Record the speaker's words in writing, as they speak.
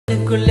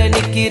கண்ணுக்குள்ள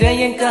நிக்கிற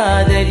என்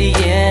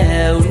காதலியே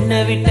உன்னை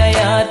விட்ட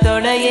யார்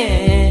தொலையே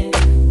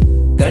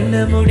கண்ணு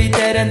முடி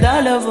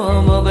திறந்தாலவோ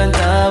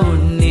முகந்தா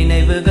உன்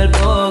நினைவுகள்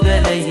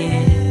போகலையே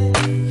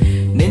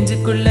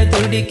நெஞ்சுக்குள்ள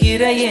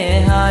துடிக்கிற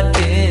என்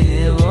ஹார்ட்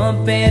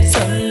உன் பேர்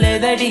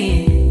சொல்லுதடி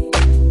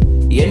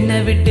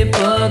என்னை விட்டு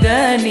போக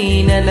நீ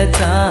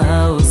நினைச்சா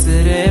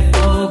உசுரே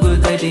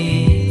போகுதடி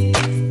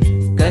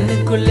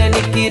கண்ணுக்குள்ள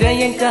நிக்கிற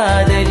என்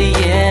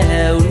காதலியே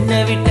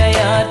உன்னை விட்ட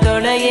யார்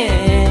தொலையே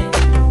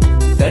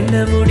கண்ணு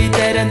மூடி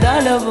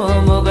திறந்தாலவோ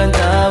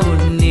முகந்தா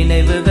உன்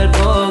நினைவுகள்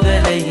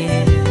போகலையே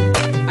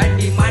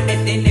அடி மாண்டே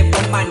தேனே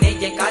பொம்மானே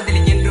என்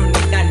காதலி என்றும்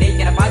நீதானே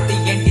என்னை பார்த்து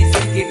ஏண்டி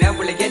சிரிக்கிற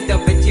உள்ள எந்த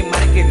வச்சு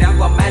மறக்கிற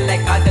உன் மேல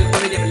காதல்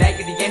புரியவில்லை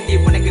இது ஏண்டி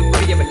உனக்கு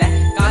புரியவில்லை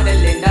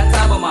காதல் என்றா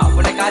சாபமா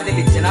உன்னை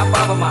காதலிச்சனா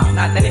பாவமா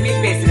நான் தனிமையில்